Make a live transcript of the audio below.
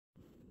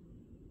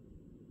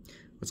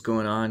What's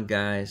going on,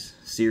 guys?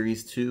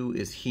 Series 2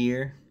 is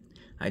here.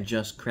 I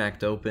just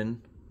cracked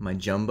open my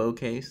jumbo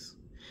case,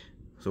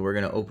 so we're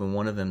gonna open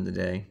one of them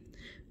today.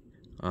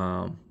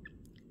 I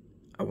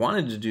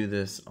wanted to do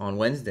this on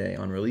Wednesday,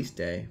 on release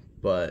day,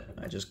 but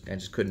I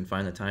just couldn't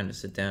find the time to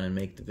sit down and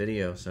make the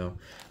video, so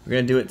we're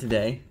gonna do it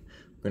today.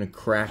 We're gonna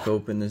crack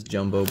open this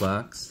jumbo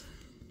box.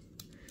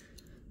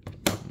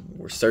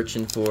 We're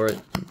searching for it.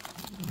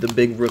 The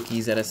big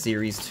rookies out of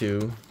Series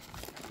 2.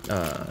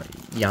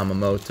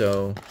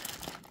 Yamamoto,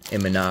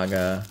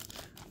 Imanaga,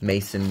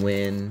 Mason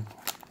Wynn,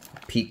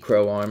 Pete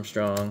Crow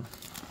Armstrong.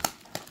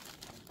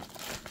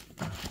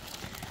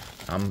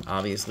 I'm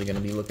obviously going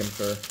to be looking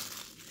for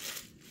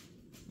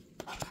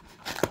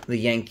the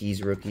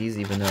Yankees rookies,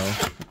 even though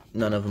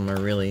none of them are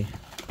really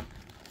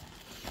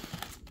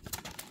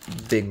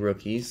big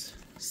rookies.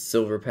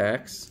 Silver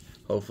packs.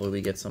 Hopefully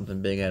we get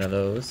something big out of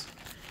those.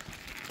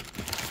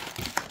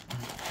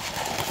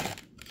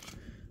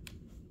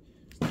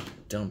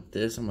 Dump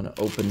this. I'm going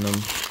to open them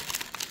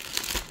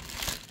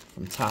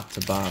from top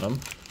to bottom.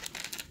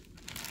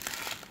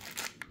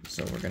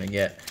 So we're going to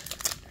get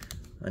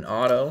an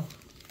auto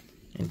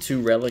and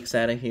 2 relics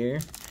out of here.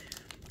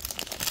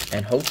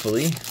 And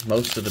hopefully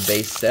most of the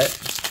base set.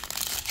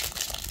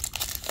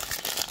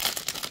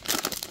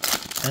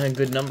 And a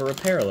good number of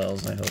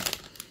parallels, I hope.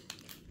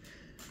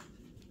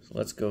 So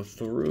let's go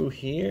through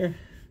here.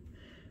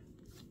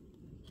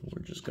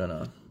 We're just going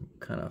to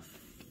kind of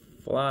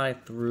fly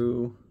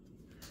through,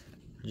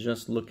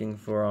 just looking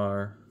for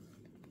our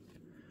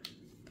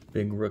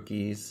big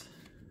rookies.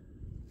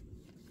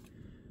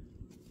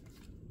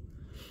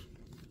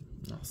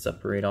 I'll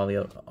separate all the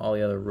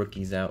other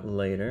rookies out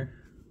later.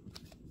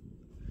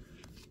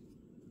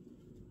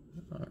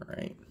 All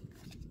right.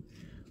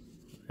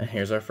 And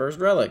here's our first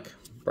relic,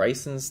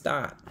 Bryson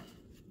Stott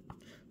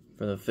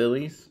for the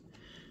Phillies.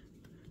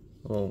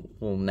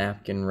 Little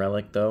napkin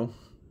relic though,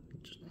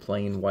 just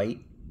plain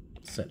white.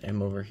 Set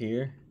him over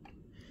here.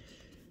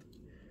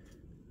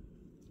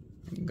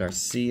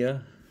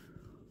 Garcia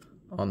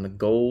on the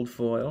gold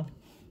foil.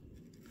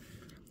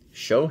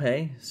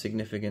 Shohei,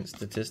 significant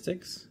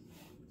statistics.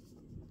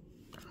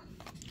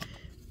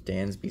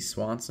 Dansby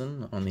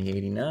Swanson on the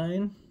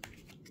 89.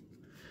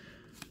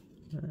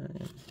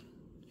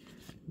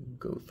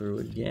 Go through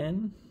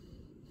again.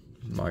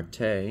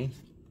 Marte.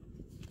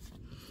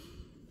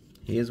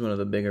 He is one of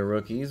the bigger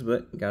rookies,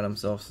 but got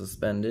himself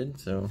suspended,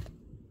 so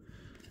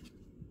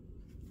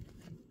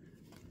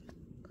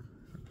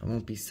I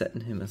won't be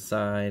setting him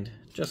aside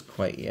just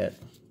quite yet,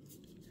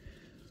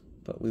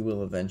 but we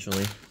will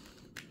eventually.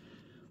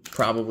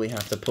 Probably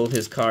have to pull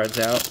his cards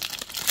out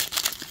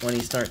when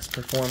he starts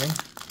performing.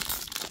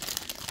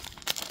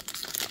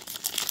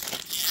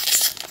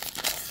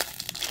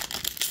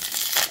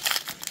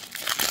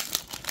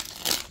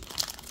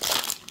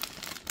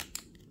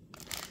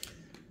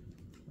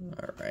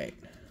 All right,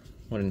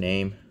 what a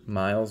name.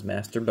 Miles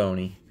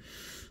Masterboni.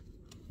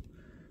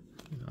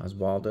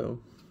 Oswaldo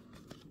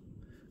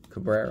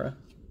Cabrera.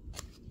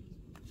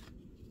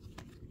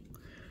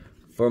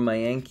 For my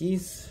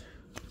Yankees,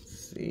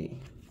 let's see.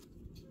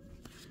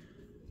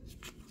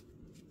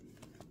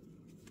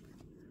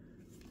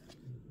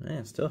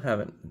 Man, still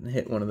haven't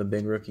hit one of the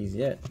big rookies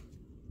yet.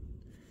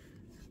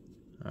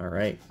 All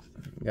right,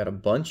 got a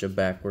bunch of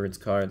backwards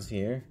cards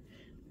here.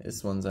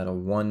 This one's at a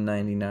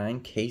 199.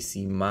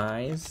 Casey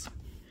Mize,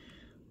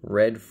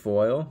 red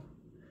foil.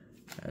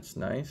 That's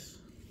nice.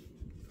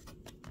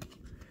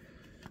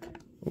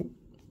 Ooh.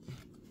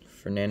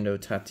 Fernando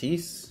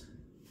Tatis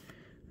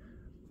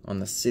on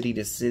the City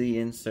to City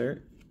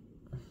insert.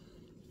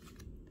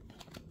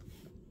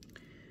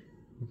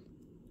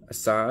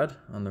 Assad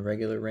on the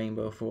regular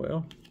rainbow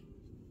foil.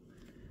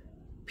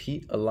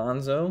 Pete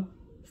Alonso,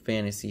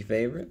 fantasy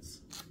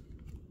favorites.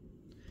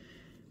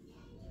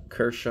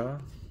 Kershaw,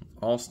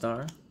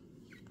 All-Star.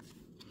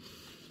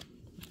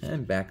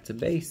 And back to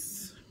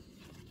base.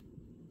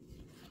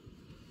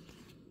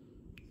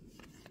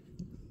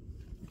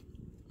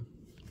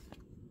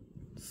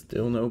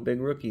 Still no big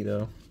rookie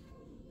though.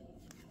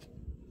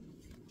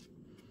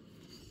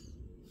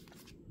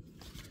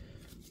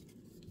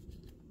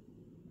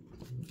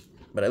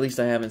 But at least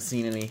I haven't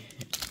seen any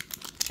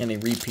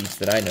repeats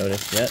that I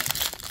noticed yet.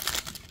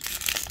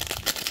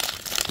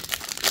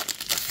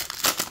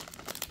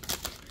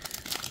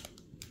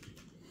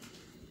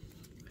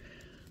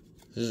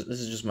 This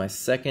is just my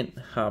second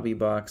hobby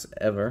box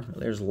ever.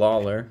 There's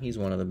Lawler. He's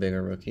one of the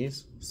bigger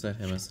rookies. Set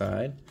him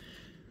aside.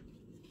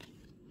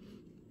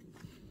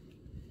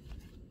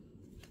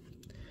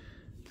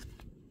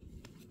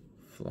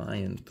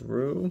 Flying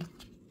through.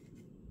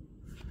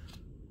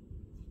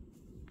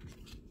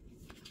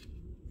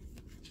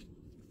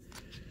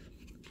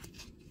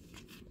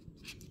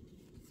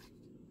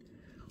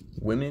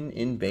 Women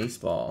in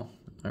baseball.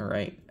 All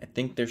right, I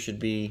think there should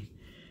be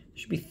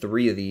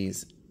 3 of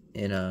these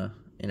in a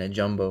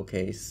jumbo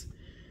case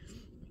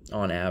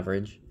on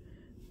average.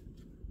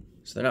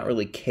 So they're not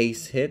really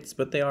case hits,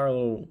 but they are a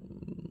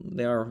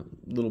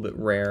little bit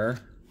rare.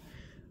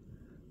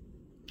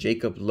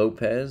 Jacob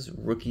Lopez,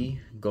 rookie,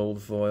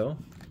 gold foil.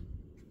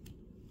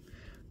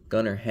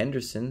 Gunnar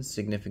Henderson,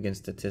 significant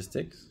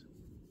statistics.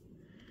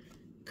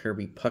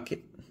 Kirby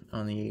Puckett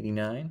on the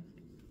 89.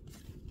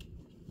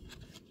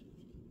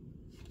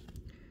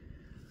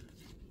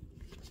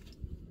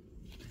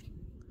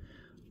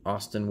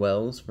 Austin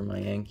Wells for my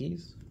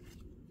Yankees.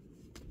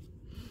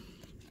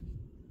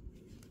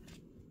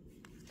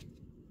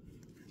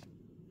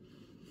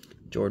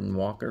 Jordan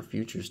Walker,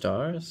 Future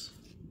Stars.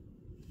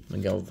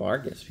 Miguel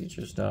Vargas,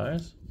 Future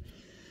Stars.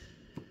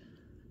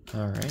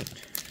 All right.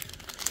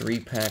 3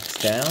 packs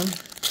down.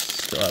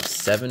 Still have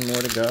 7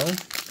 more to go.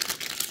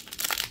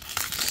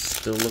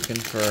 Still looking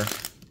for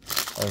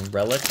a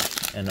relic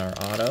and our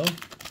auto.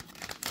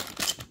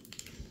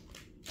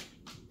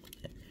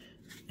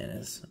 And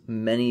as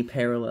many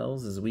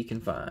parallels as we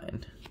can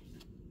find.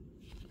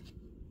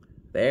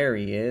 There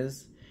he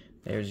is.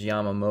 There's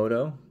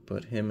Yamamoto.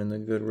 Put him in the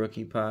good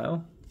rookie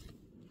pile.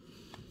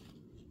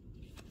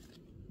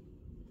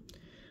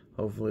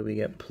 Hopefully we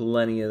get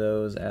plenty of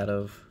those out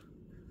of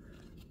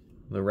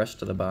the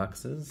rest of the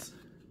boxes.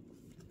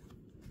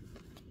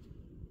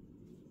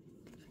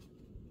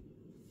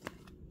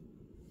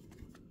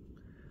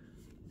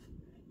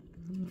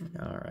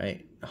 All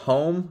right,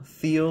 home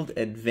field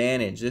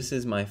advantage. This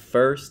is my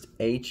first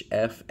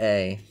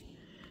HFA,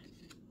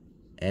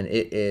 and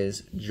it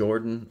is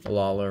Jordan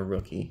Lawlar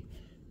rookie.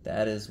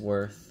 That is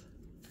worth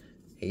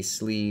a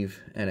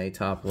sleeve and a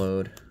top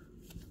load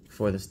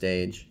for the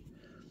stage.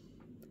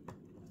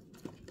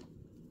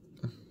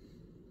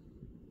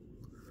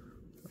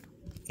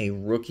 A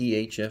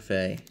rookie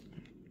HFA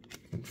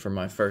for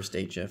my first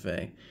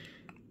HFA.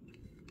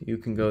 You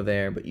can go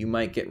there, but you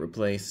might get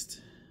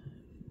replaced.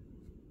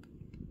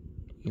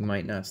 You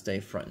might not stay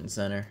front and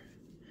center.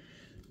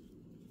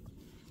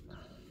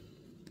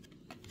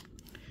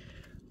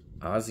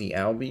 Ozzie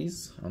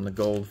Albies on the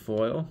gold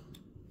foil.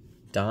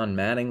 Don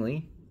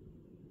Mattingly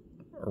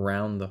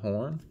around the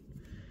horn.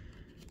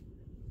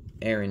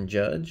 Aaron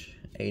Judge,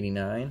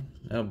 89.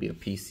 That'll be a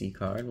PC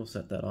card. We'll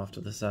set that off to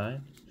the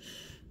side.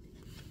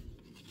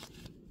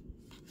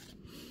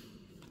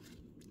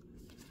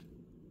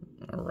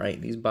 All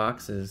right, these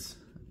boxes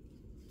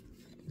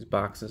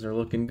are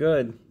looking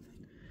good.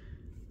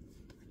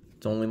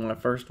 It's only my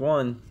first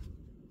one,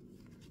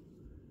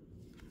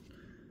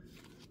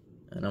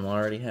 and I'm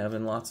already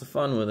having lots of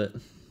fun with it.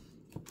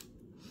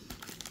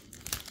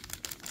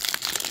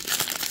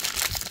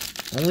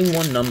 Only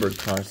 1 numbered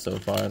card so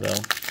far, though.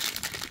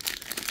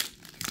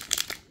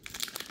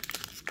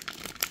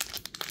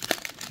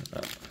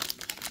 Oh,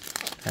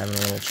 having a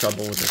little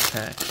trouble with this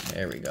pack.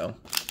 There we go.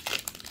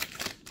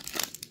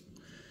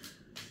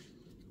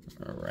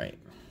 All right.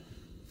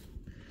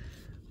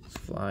 Let's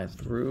fly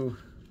through.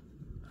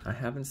 I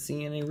haven't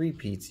seen any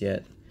repeats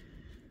yet.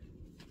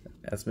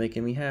 That's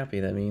making me happy.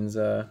 That means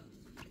I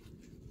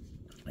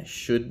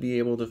should be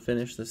able to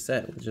finish the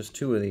set with just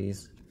 2 of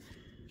these.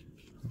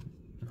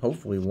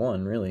 Hopefully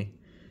 1, really.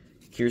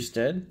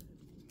 Kierstead.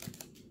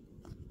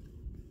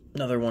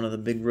 Another one of the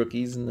big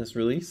rookies in this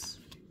release.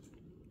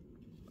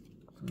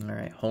 All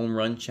right, home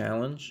run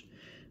challenge.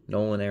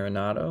 Nolan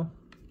Arenado.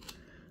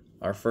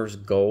 Our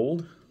first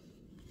gold.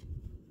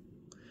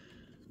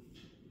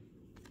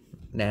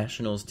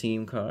 Nationals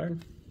team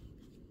card.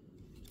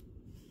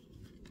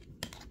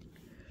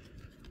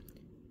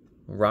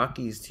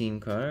 Rockies team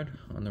card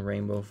on the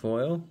rainbow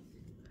foil.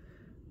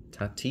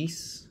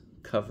 Tatis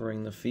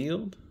covering the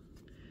field.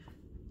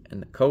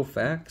 And the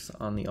Koufax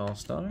on the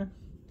All-Star.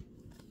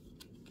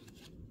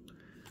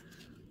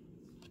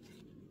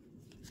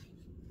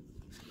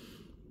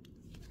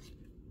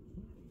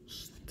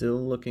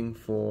 Still looking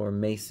for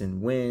Mason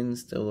Wynn.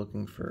 Still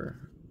looking for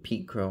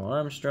Pete Crow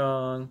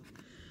Armstrong.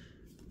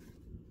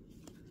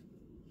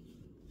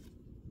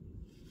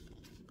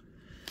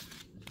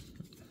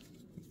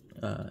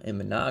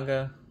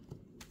 Imanaga,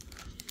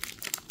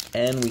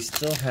 and we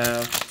still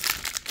have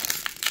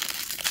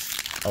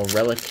a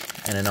relic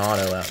and an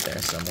auto out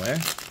there somewhere.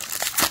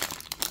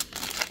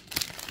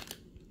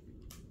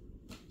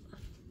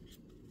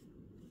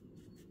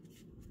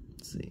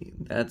 Let's see,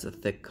 that's a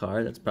thick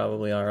card. That's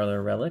probably our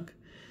other relic.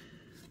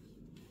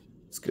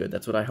 It's good.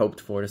 That's what I hoped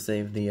for, to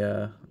save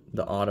the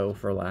auto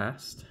for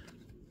last.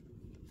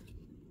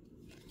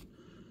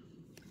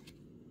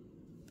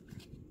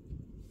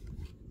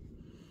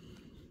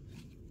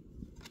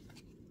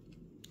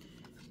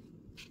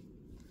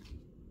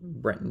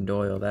 Brenton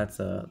Doyle, that's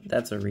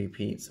a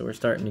repeat, so we're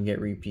starting to get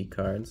repeat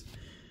cards.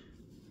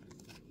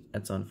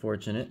 That's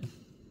unfortunate.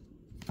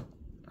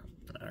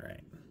 All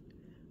right.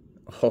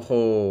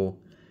 Oh,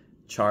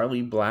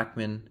 Charlie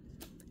Blackmon,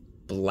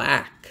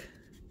 black.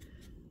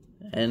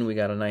 And we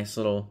got a nice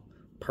little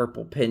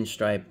purple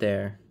pinstripe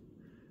there.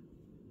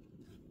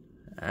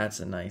 That's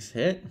a nice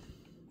hit.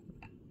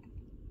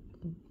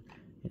 You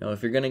know,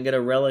 if you're going to get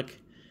a relic,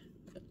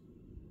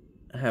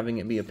 having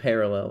it be a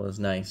parallel is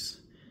nice.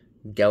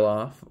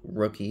 Geloff,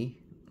 rookie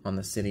on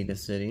the City to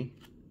City.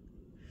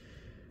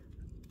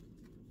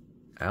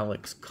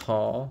 Alex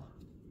Call,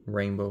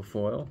 rainbow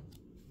foil.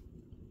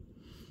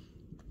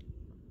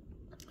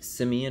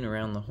 Simeon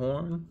around the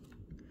horn.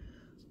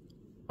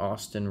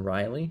 Austin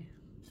Riley,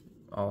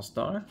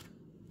 All-Star.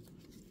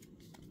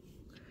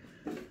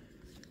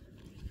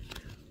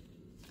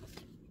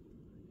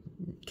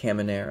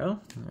 Caminero,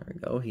 there we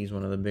go, he's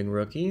one of the big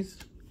rookies.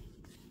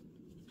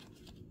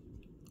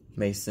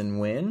 Mason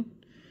Wynn.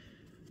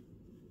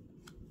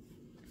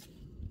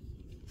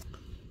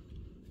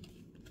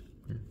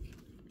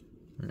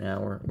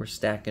 Now we're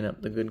stacking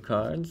up the good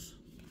cards.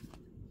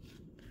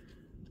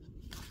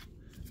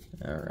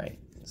 All right,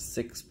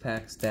 6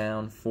 packs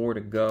down, 4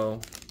 to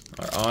go.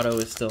 Our auto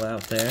is still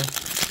out there.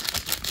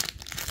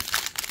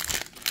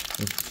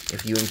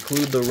 If you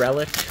include the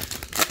relic,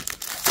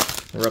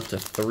 we're up to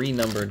 3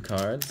 numbered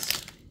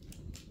cards.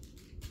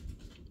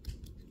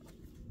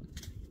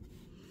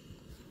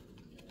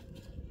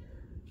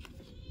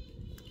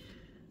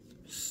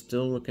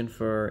 Still looking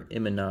for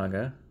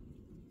Imanaga.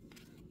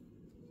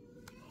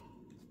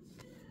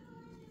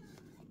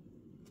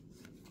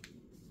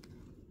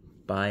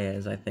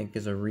 Baez, I think,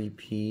 is a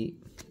repeat.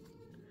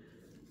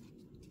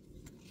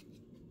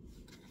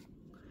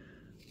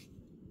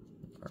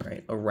 All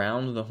right,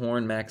 around the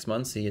horn, Max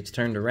Muncy. It's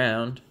turned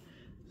around,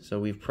 so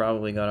we've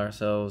probably got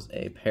ourselves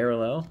a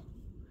parallel.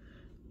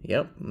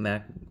 Yep,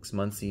 Max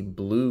Muncy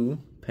blue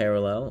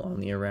parallel on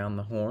the around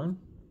the horn.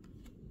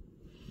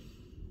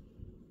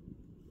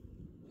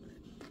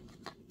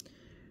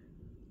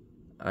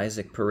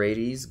 Isaac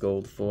Paredes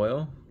gold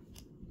foil.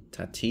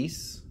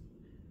 Tatis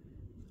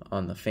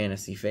on the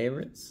fantasy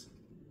favorites.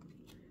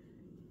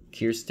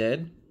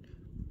 Kierstead,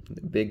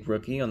 the big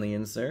rookie on the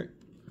insert.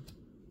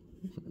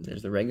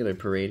 There's the regular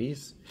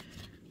Paredes.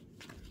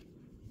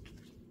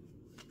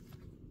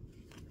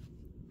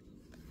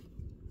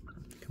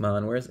 Come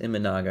on, where's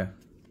Imanaga?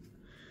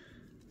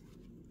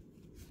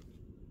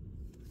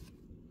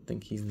 I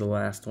think he's the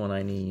last one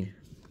I need.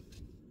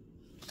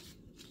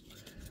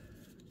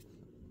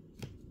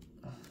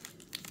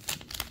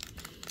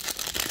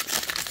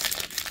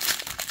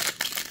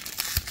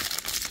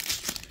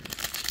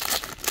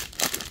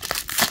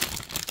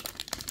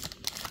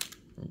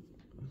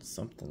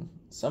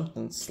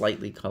 Something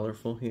slightly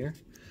colorful here.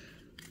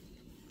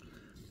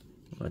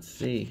 Let's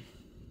see.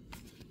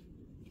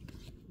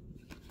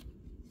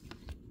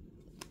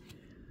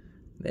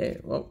 There,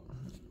 whoa.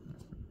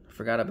 I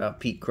forgot about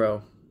Pete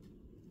Crow.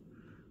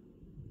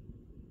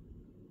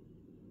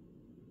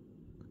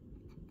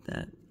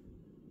 That,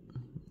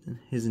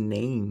 his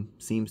name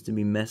seems to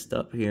be messed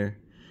up here.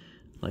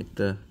 Like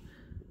the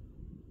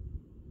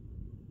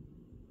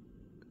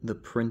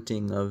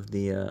printing of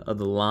the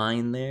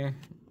line there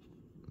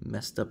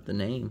messed up the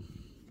name,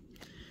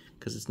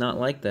 because it's not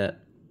like that.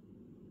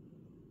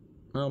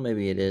 Well,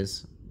 maybe it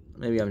is.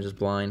 Maybe I'm just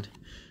blind.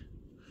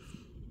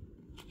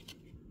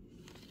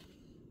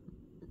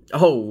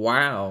 Oh,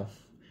 wow.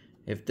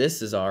 If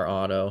this is our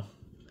auto.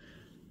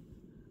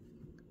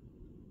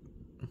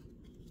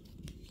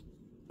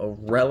 A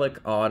relic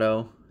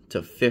auto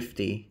to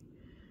 50.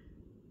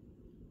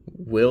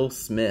 Will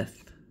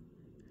Smith.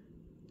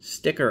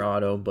 Sticker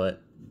auto,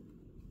 but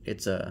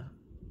it's a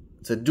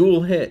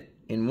dual hit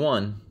in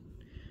one.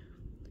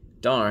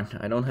 Darn,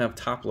 I don't have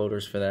top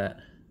loaders for that.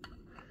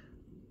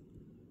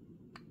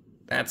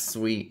 That's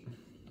sweet.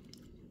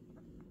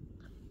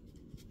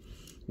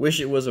 Wish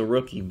it was a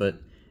rookie, but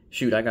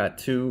shoot, I got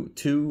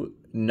two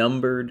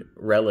numbered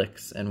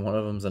relics, and one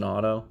of them's an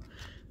auto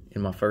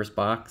in my first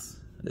box.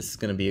 This is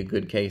going to be a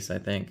good case, I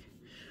think.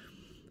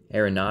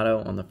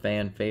 Arenado on the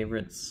fan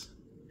favorites.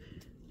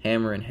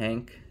 Hammer and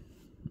Hank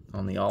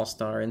on the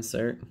All-Star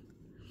insert.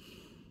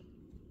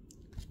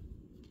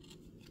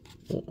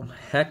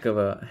 Heck of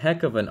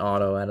an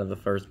auto out of the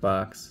first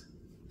box.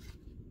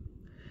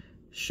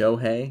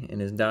 Shohei in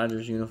his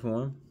Dodgers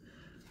uniform.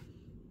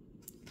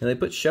 And they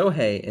put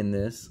Shohei in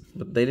this,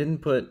 but they didn't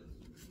put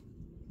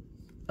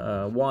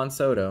Juan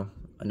Soto.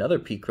 Another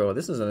Pete Crow.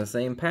 This is in the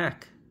same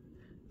pack.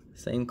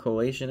 Same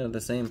collation of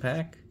the same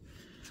pack.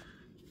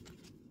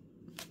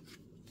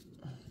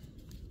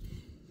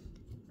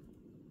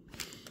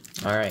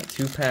 Alright,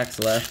 2 packs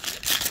left.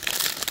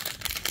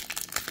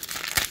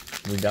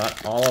 We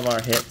got all of our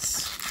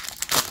hits,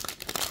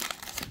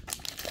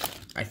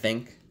 I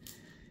think.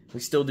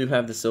 We still do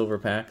have the silver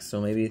pack, so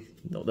maybe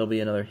there'll be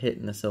another hit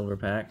in the silver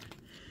pack.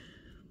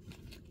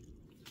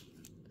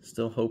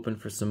 Still hoping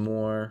for some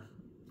more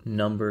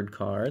numbered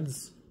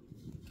cards.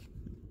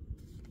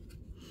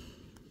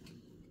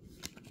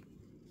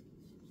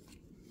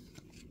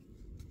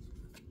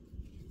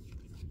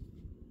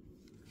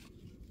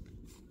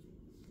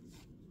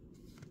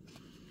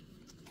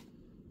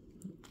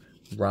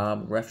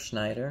 Rob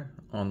Refsnyder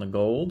on the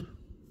gold.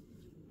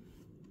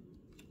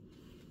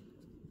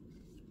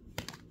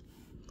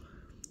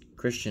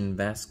 Christian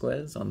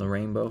Vasquez on the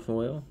rainbow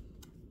foil.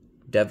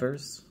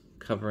 Devers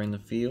covering the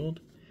field.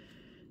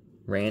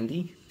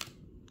 Randy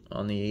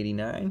on the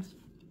 89.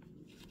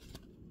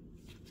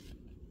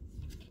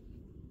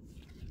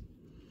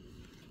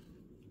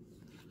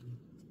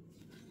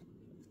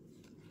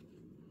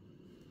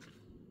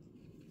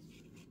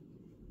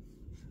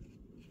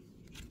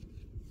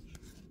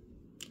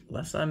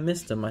 Unless I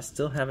missed him, I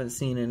still haven't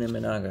seen an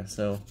Imanaga,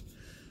 so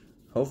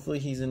hopefully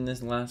he's in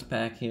this last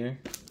pack here.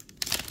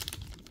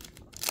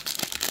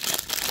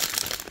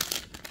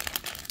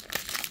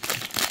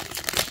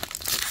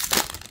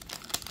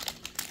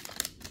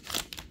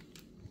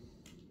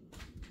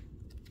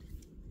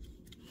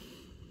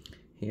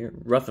 here.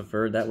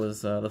 Rutherford, that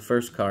was the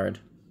first card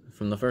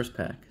from the first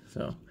pack.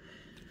 So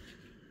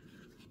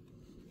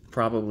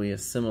probably a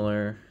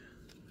similar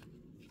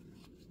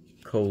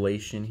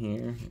collation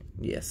here.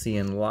 Yeah,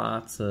 seeing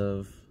lots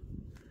of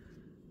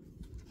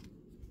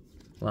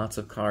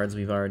cards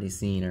we've already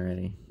seen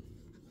already.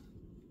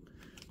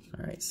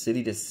 All right,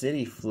 City to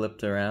City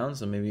flipped around,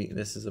 so maybe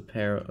this is a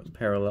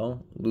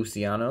parallel.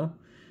 Luciano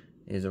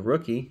is a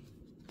rookie.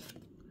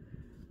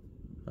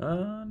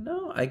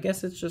 No, I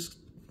guess it's just,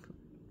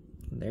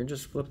 they're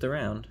just flipped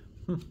around.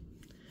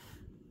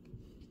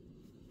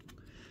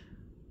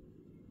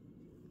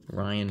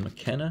 Ryan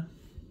McKenna.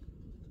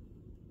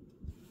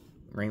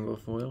 Rainbow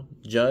foil.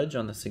 Judge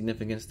on the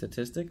significant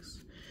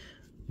statistics.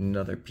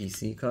 Another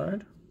PC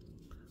card.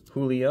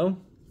 Julio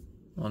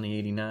on the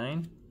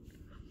 89.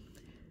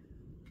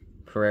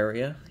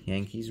 Pereira,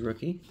 Yankees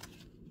rookie.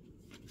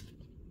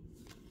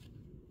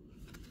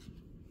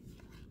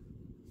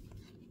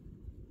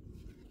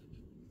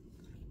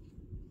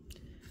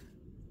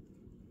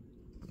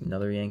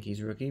 Another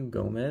Yankees rookie,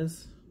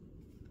 Gomez.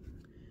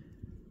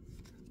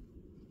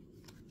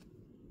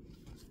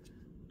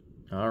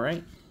 All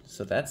right,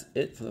 so that's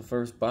it for the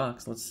first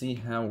box. Let's see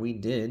how we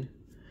did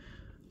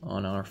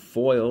on our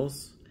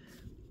foils.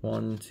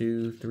 1,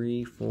 2,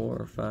 3,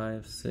 4,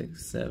 5,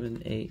 6,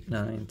 7, 8,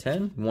 9,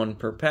 10. 1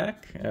 per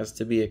pack, as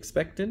to be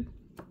expected.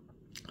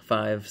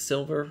 5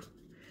 silver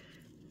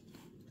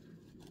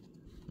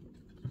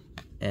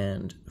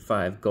and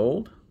 5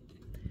 gold.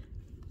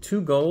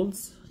 2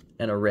 golds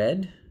and a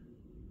red.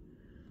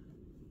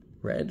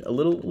 Red, a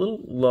little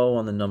low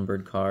on the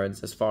numbered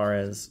cards as far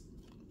as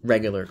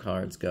regular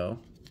cards go.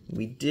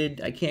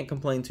 I can't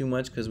complain too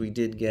much because we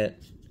did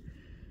get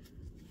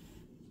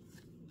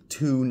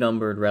 2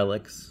 numbered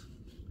relics.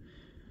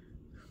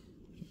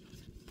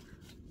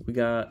 We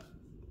got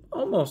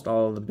almost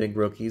all of the big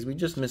rookies. We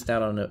just missed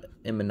out on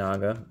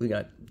Imanaga. We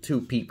got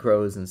 2 Pete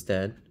Crows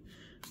instead.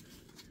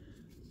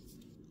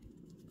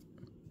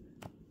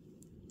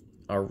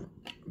 Our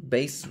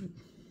base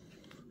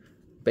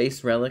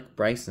relic,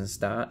 Bryson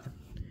Stott.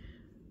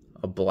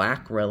 A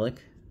black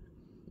relic,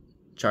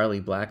 Charlie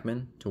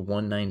Blackmon to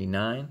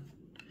 199.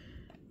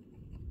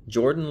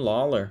 Jordan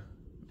Lawler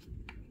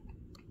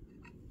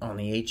on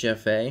the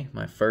HFA,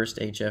 my first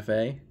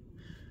HFA.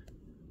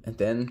 And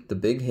then the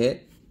big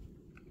hit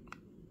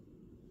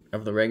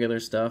of the regular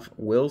stuff,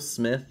 Will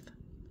Smith,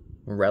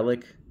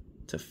 relic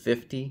to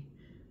 50.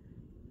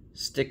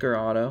 Sticker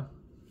auto.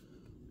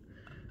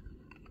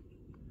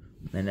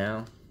 And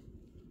now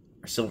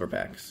our silver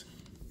packs.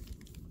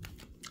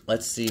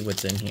 Let's see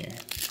what's in here.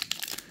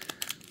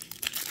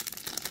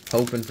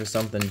 Hoping for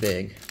something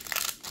big.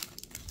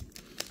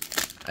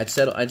 I'd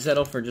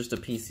settle for just a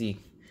PC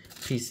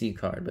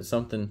card, but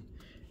something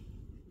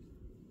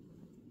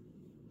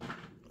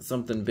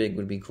big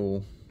would be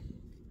cool.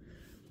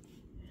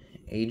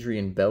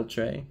 Adrian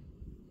Beltre,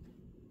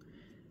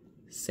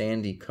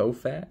 Sandy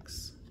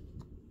Koufax,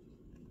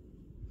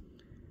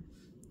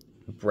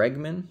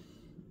 Bregman,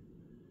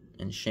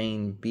 and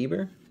Shane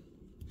Bieber.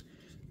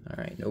 All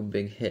right, no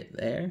big hit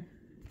there.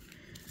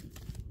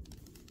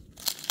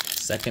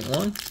 Second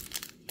one.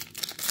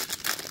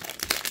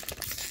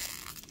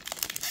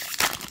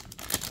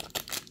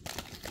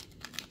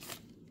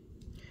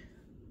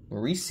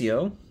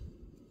 Mauricio,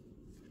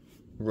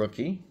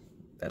 rookie.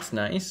 That's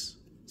nice.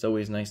 It's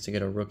always nice to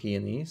get a rookie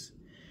in these.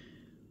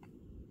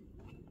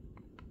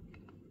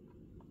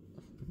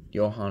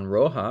 Johan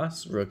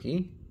Rojas,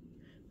 rookie.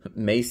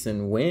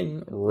 Mason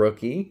Wynn,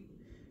 rookie.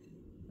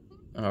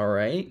 All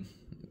right.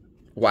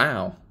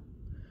 Wow.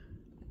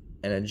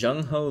 And a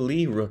Jung-Ho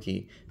Lee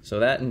rookie. So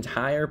that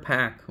entire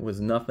pack was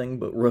nothing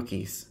but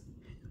rookies.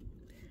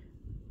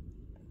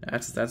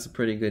 That's a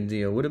pretty good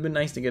deal. Would have been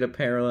nice to get a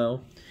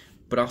parallel,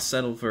 but I'll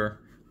settle for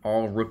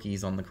all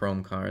rookies on the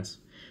Chrome cards.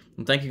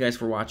 And thank you guys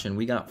for watching.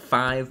 We got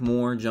 5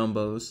 more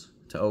jumbos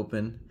to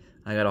open.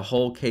 I got a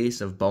whole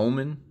case of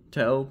Bowman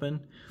to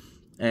open.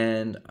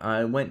 And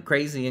I went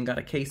crazy and got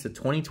a case of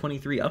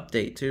 2023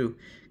 Update too.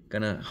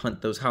 Gonna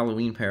hunt those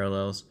Halloween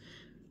parallels.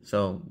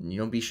 So,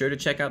 be sure to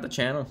check out the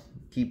channel.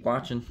 Keep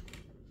watching.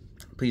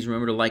 Please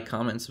remember to like,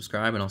 comment, and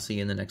subscribe, and I'll see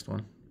you in the next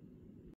one.